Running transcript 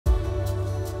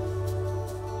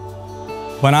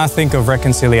When I think of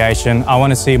reconciliation, I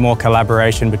want to see more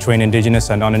collaboration between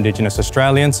Indigenous and non-Indigenous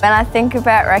Australians. When I think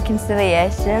about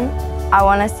reconciliation, I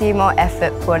want to see more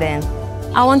effort put in.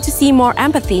 I want to see more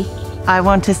empathy. I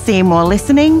want to see more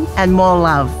listening and more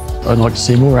love. I'd like to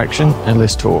see more action and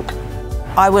less talk.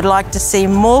 I would like to see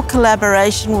more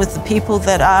collaboration with the people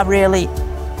that are really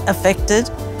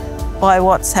affected by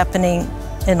what's happening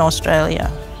in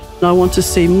Australia. I want to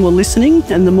see more listening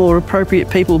and the more appropriate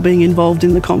people being involved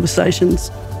in the conversations.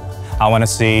 I want to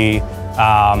see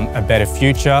a better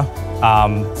future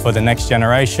for the next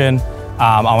generation.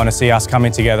 I want to see us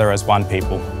coming together as one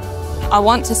people. I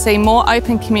want to see more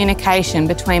open communication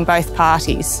between both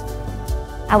parties.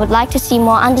 I would like to see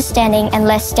more understanding and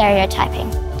less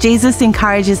stereotyping. Jesus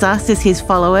encourages us as his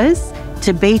followers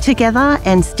to be together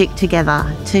and stick together,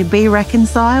 to be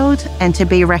reconciled and to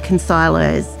be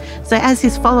reconcilers. So as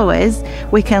his followers,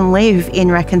 we can live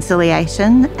in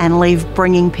reconciliation and live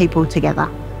bringing people together.